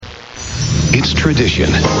It's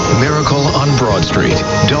tradition. Miracle on Broad Street.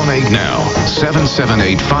 Donate now.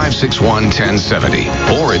 778-561-1070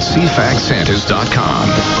 or at cfacsantas.com.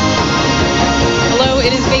 Hello,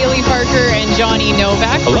 it is Bailey Parker and Johnny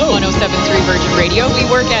Novak from 107.3 Virgin Radio. We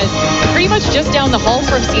work at pretty much just down the hall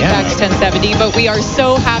from CFAX 1070, but we are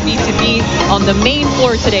so happy to be on the main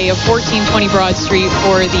floor today of 1420 Broad Street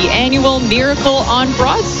for the annual Miracle on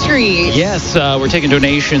Broad Street. Yes, we're taking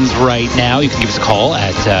donations right now. You can give us a call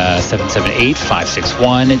at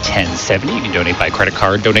 778-561-1070. You can donate by credit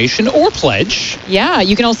card donation or pledge. Yeah,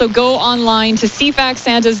 you can also go online to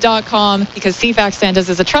cfacsantas.com because CFAX Santas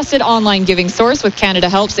is a trusted online giving source with Canada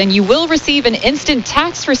Helps, and you will receive an instant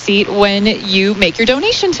tax receipt when you make your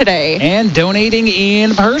donation today. And donating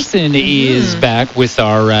in person is back with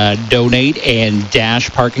our donate and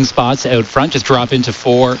dash parking spots out front. Just drop into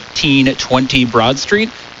 1420 Broad Street.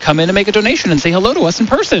 Come in and make a donation and say hello to us in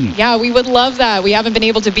person. Yeah, we would love that. We haven't been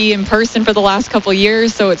able to be in person for the last couple of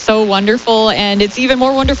years, so it's so wonderful. And it's even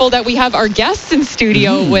more wonderful that we have our guests in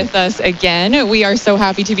studio with us again. We are so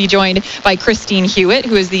happy to be joined by Christine Hewitt,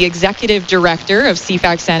 who is the Executive Director of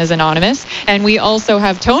CFAX Santas Anonymous. And we also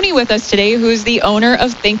have Tony with us today, who is the owner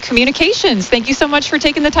of Think Communications. Thank you so much for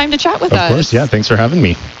taking the time to chat with us. Of course, yeah. Thanks for having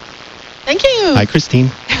me. Thank you. Hi,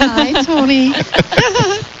 Christine. Hi, Tony.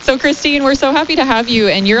 So, Christine, we're so happy to have you,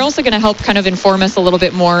 and you're also going to help kind of inform us a little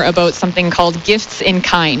bit more about something called Gifts in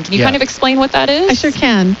Kind. Can you kind of explain what that is? I sure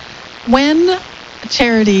can. When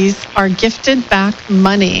charities are gifted back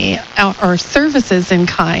money or services in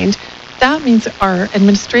kind, that means our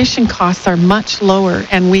administration costs are much lower,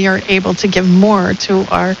 and we are able to give more to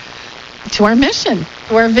our mission,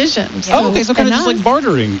 to our vision. So kind of just like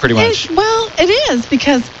bartering, pretty much. It is,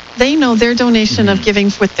 because they know their donation of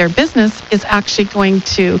giving with their business is actually going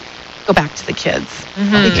to go back to the kids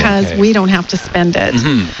because we don't have to spend it.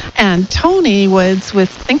 And Tony Woods with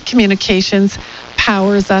Think Communications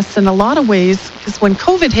powers us in a lot of ways, because when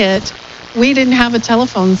COVID hit, we didn't have a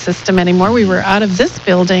telephone system anymore. We were out of this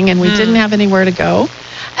building and we didn't have anywhere to go.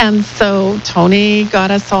 And so Tony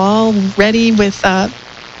got us all ready with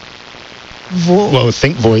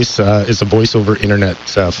Think Voice is a voice over internet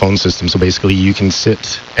phone system. So basically you can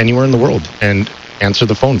sit anywhere in the world and answer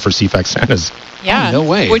the phone for CFAX Santas. Yeah, no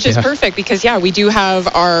way. Which is perfect because, we do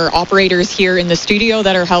have our operators here in the studio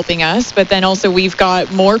that are helping us, but then also we've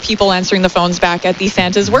got more people answering the phones back at the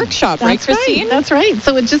Santa's workshop, right, Christine? That's right.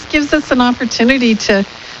 So it just gives us an opportunity to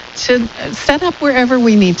set up wherever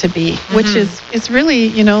we need to be, which is really,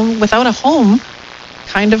 without a home,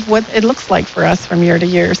 kind of what it looks like for us from year to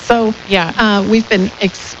year. So we've been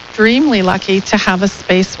extremely lucky to have a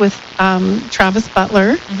space with Travis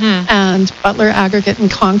Butler and Butler Aggregate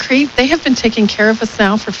and Concrete. They have been taking care of us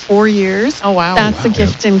now for 4 years. Oh, wow. That's a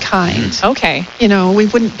gift in kind. Okay. We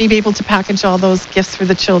wouldn't be able to package all those gifts for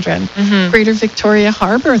the children. Greater Victoria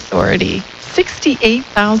Harbour Authority,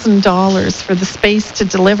 $68,000 for the space to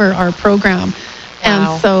deliver our program.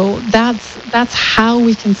 And so that's how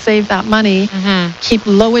we can save that money, keep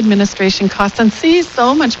low administration costs, and see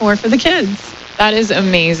so much more for the kids. That is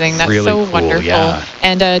amazing. That's really so cool, wonderful. Yeah.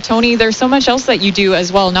 And Tony, there's so much else that you do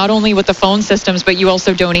as well, not only with the phone systems, but you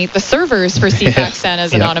also donate the servers for CFAX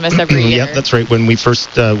Santas Anonymous every year. Yeah, that's right. When we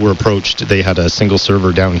first were approached, they had a single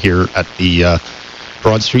server down here at the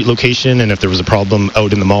Broad Street location, and if there was a problem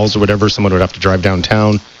out in the malls or whatever, someone would have to drive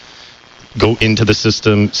downtown, go into the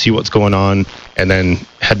system, see what's going on, and then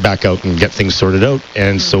head back out and get things sorted out.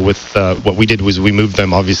 And so with what we did was we moved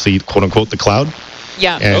them, obviously, quote-unquote, the cloud.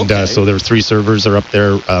 Yeah. And so there were 3 servers are up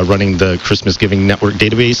there running the Christmas Giving Network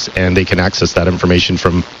database, and they can access that information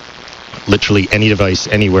from literally any device,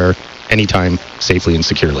 anywhere, anytime, safely and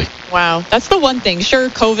securely. Wow. That's the one thing. Sure,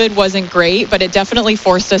 COVID wasn't great, but it definitely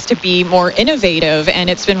forced us to be more innovative. And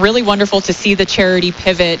it's been really wonderful to see the charity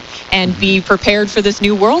pivot and be prepared for this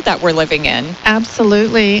new world that we're living in.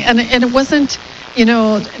 Absolutely. And it wasn't,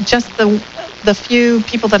 just the few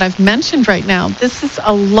people that I've mentioned right now. This is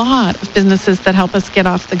a lot of businesses that help us get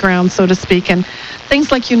off the ground, so to speak. And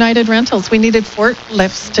things like United Rentals. We needed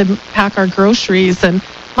forklifts to pack our groceries, and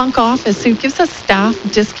Monk Office, who gives us staff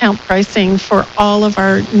discount pricing for all of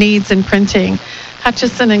our needs in printing.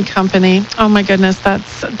 Hutchison and Company. Oh my goodness,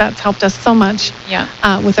 that's helped us so much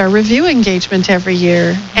with our review engagement every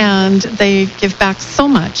year, and they give back so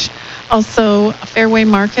much. Also, Fairway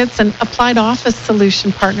Markets and Applied Office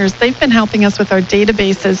Solution Partners. They've been helping us with our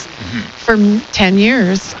databases for 10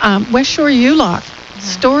 years. West Shore ULOC,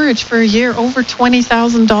 storage for a year, over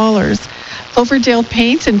 $20,000. Cloverdale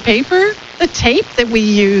Paint and Paper, the tape that we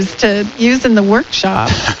use in the workshop.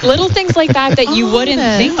 Little things like that you wouldn't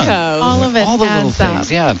think of. All of it All the little adds things,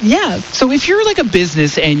 up. yeah. Yes. So if you're like a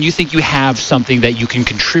business and you think you have something that you can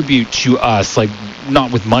contribute to us, like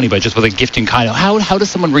not with money, but just with a gifting kind of, how does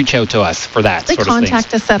someone reach out to us for that They sort of contact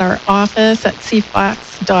things? us at our office at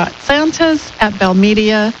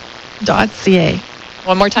cfax.santas@bellmedia.ca.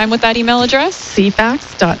 One more time with that email address.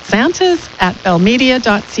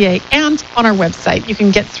 cfax.santas@bellmedia.ca, and on our website. You can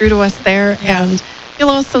get through to us there, and you'll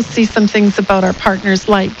also see some things about our partners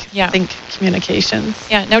like Think Communications.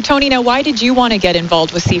 Yeah. Now, Tony, why did you want to get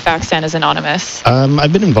involved with CFAX Santa's Anonymous?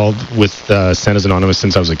 I've been involved with Santa's Anonymous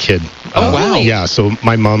since I was a kid. Oh, wow. Yeah, so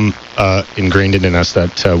my mom ingrained it in us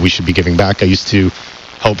that we should be giving back. I used to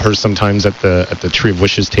help her sometimes at the Tree of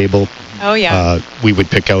Wishes table. Oh, yeah. We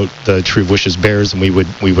would pick out the Tree of Wishes bears, and we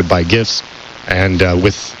would buy gifts. And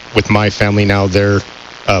with my family now, they're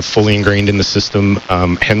fully ingrained in the system.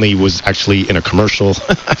 Henley was actually in a commercial.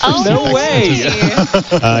 Oh, No way.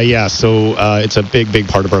 Yeah, so it's a big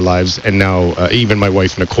part of our lives. And now even my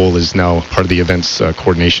wife, Nicole, is now part of the events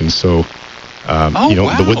coordination. So, wow.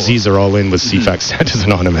 the Woodsies are all in with CFAX Santa's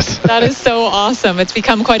Anonymous. That is so awesome. It's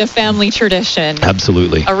become quite a family tradition.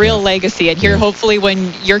 Absolutely. A real legacy. And here, hopefully,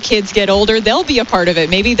 when your kids get older, they'll be a part of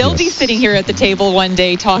it. Maybe they'll be sitting here at the table one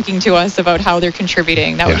day talking to us about how they're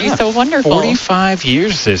contributing. That would be so wonderful. 45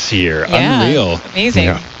 years this year. Yeah, Unreal. amazing.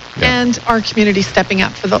 Yeah. And our community stepping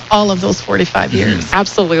up for all of those 45 years.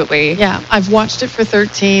 Absolutely. Yeah, I've watched it for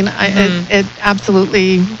 13. It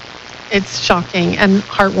absolutely, it's shocking and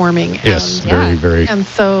heartwarming. Yes, and, very. And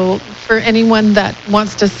so for anyone that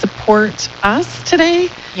wants to support us today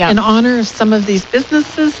in honor of some of these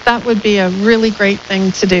businesses, that would be a really great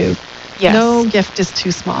thing to do. Yes. No gift is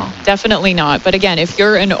too small. Definitely not. But again, if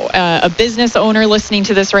you're a business owner listening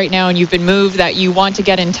to this right now and you've been moved that you want to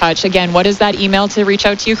get in touch, again, what is that email to reach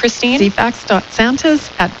out to you, Christine?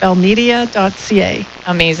 cfax.santas@bellmedia.ca.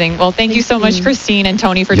 Amazing. Well, thank you so much, Christine and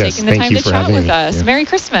Tony, for taking the thank time you to for chat having with me. us. Yeah. Merry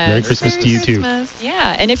Christmas. Merry Christmas to you too.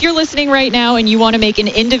 Yeah, and if you're listening right now and you want to make an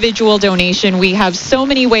individual donation, we have so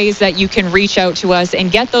many ways that you can reach out to us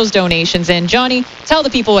and get those donations in. Johnny, tell the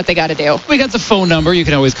people what they got to do. We got the phone number. You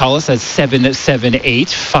can always call us at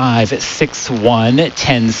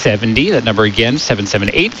 778-561-1070. That number again,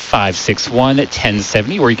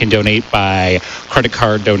 778-561-1070, where you can donate by credit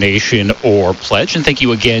card donation or pledge. And thank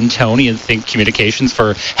you again, Tony, and Think Communications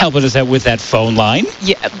for helping us out with that phone line.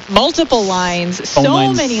 Yeah, multiple lines, Phone so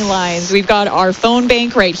lines. many lines. We've got our phone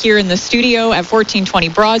bank right here in the studio at 1420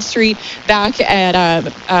 Broad Street, back at out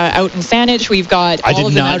in Saanich. We've got I all did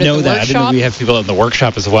of them not out know at the that. I didn't know workshop. we have people in the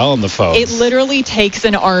workshop as well on the phone. It literally takes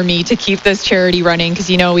an army to keep this charity running because,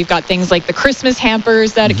 we've got things like the Christmas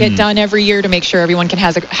hampers that get done every year to make sure everyone can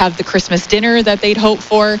have the Christmas dinner that they'd hope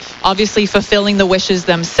for. Obviously, fulfilling the wishes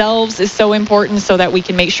themselves is so important so that we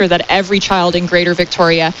can make sure that every child in Greater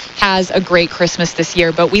Victoria has a great Christmas this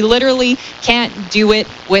year. But we literally can't do it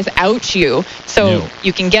without you. So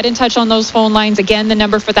you can get in touch on those phone lines. Again, the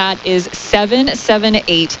number for that is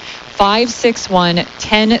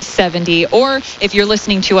 778-561-1070. Or if you're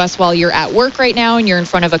listening to us while you're at work right now and you're in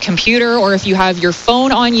front of a computer, or if you have your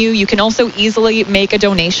phone on you, you can also easily make a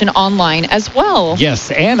donation online as well.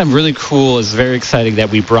 Yes, and I'm really cool. It's very exciting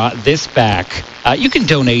that we brought this back. You can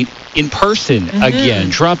donate in person again.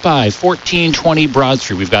 Drop by 1420 Broad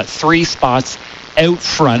Street. We've got 3 spots out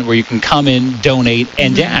front where you can come in, donate,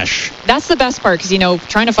 and dash. That's the best part because,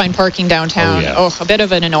 trying to find parking downtown, a bit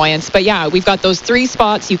of an annoyance. But yeah, we've got those 3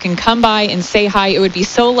 spots. You can come by and say hi. It would be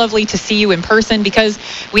so lovely to see you in person because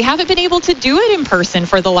we haven't been able to do it in person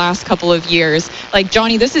for the last couple of years. Like,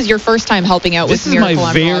 Johnny, this is your first time helping out with Miracle on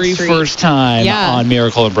Broad Street. This is my very first time on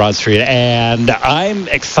Miracle on Broad Street, and I'm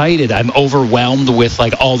excited. I'm overwhelmed with,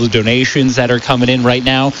 all the donations that are coming in right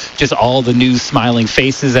now, just all the new smiling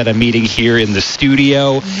faces that I'm meeting here in the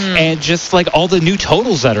studio, and just, all the new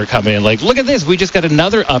totals that are coming in. Look at this. We just got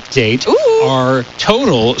another update. Ooh. Our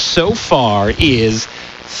total so far is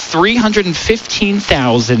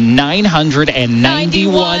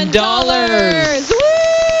 $315,991. Woo!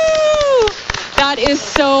 That is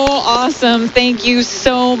so awesome. Thank you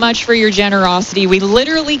so much for your generosity. We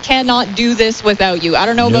literally cannot do this without you. I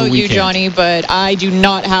don't know about you, can't. Johnny, but I do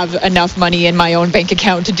not have enough money in my own bank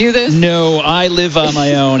account to do this. No, I live on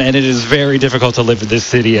my own, and it is very difficult to live in this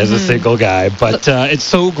city as a single guy. But it's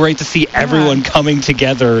so great to see everyone coming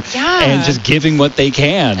together and just giving what they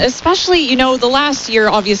can. Especially, the last year,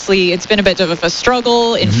 obviously, it's been a bit of a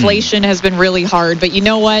struggle. Inflation has been really hard. But you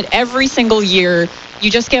know what? Every single year, you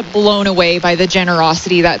just get blown away by the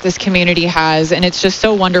generosity that this community has. And it's just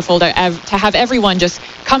so wonderful to have everyone just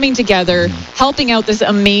coming together, helping out this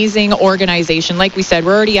amazing organization. Like we said,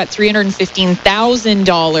 we're already at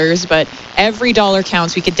 $315,000, but every dollar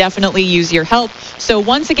counts. We could definitely use your help. So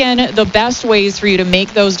once again, the best ways for you to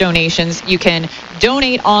make those donations, you can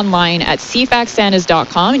donate online at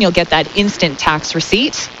cfaxsantas.com and you'll get that instant tax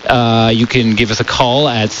receipt. You can give us a call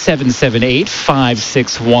at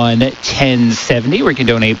 778-561-1070, where you can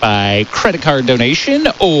donate by credit card donation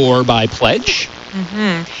or by pledge.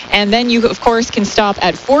 And then you, of course, can stop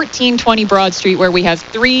at 1420 Broad Street, where we have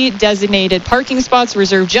 3 designated parking spots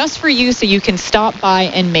reserved just for you, so you can stop by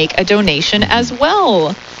and make a donation as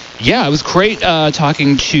well. Yeah, it was great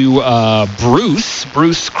talking to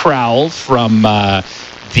Bruce Crowell from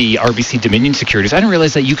the RBC Dominion Securities. I didn't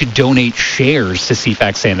realize that you could donate shares to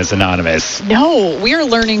CFAX Santas Anonymous. No, we are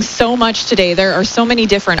learning so much today. There are so many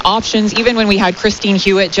different options, even when we had Christine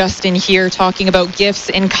Hewitt just in here talking about gifts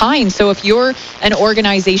in kind. So if you're an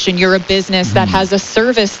organization, you're a business that has a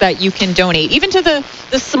service that you can donate, even to the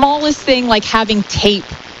smallest thing like having tape,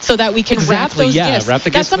 so that we can wrap those gifts.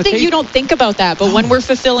 That's something you don't think about that. But when we're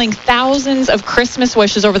fulfilling thousands of Christmas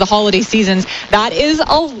wishes over the holiday seasons, that is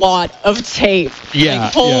a lot of tape. Yeah.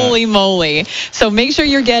 Like, holy moly. So make sure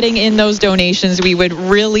you're getting in those donations. We would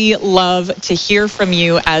really love to hear from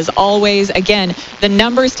you as always. Again, the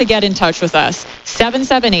numbers to get in touch with us,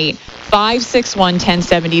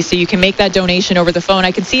 778-561-1070, so you can make that donation over the phone.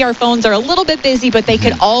 I can see our phones are a little bit busy, but they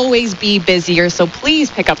could always be busier. So please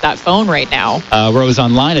pick up that phone right now. We're always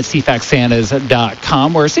online at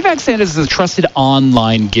cfaxsantas.com, where CFAX Santas is a trusted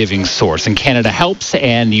online giving source. And Canada helps,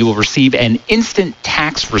 and you will receive an instant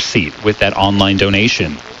tax receipt with that online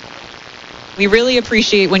donation. We really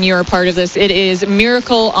appreciate when you're a part of this. It is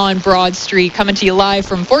Miracle on Broad Street, coming to you live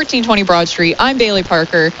from 1420 Broad Street. I'm Bailey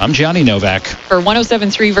Parker. I'm Johnny Novak. For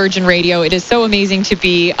 107.3 Virgin Radio, it is so amazing to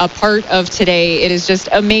be a part of today. It is just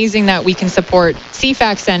amazing that we can support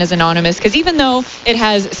CFAX Santas Anonymous, because even though it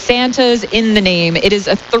has Santas in the name, it is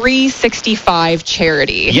a 365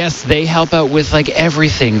 charity. Yes, they help out with like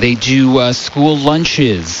everything. They do school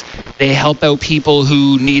lunches. They help out people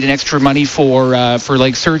who need an extra money for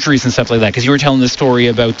like surgeries and stuff like that. Because you were telling the story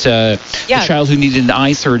about the child who needed an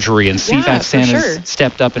eye surgery, and CFAX Santas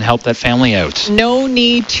stepped up and helped that family out. No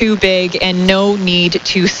need too big and no need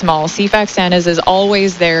too small. CFAX Santas is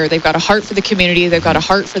always there. They've got a heart for the community. They've got a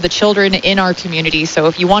heart for the children in our community. So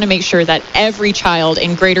if you want to make sure that every child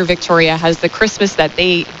in Greater Victoria has the Christmas that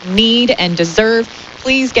they need and deserve,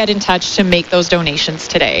 please get in touch to make those donations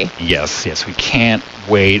today. Yes, we can't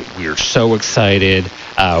wait. We are so excited.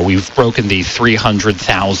 We've broken the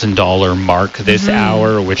 $300,000 mark this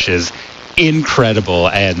hour, which is incredible,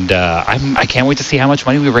 and I can't wait to see how much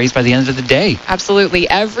money we raise by the end of the day. Absolutely.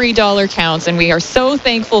 Every dollar counts, and we are so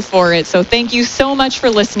thankful for it. So thank you so much for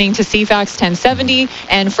listening to CFAX 1070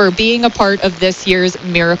 and for being a part of this year's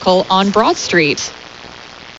Miracle on Broad Street.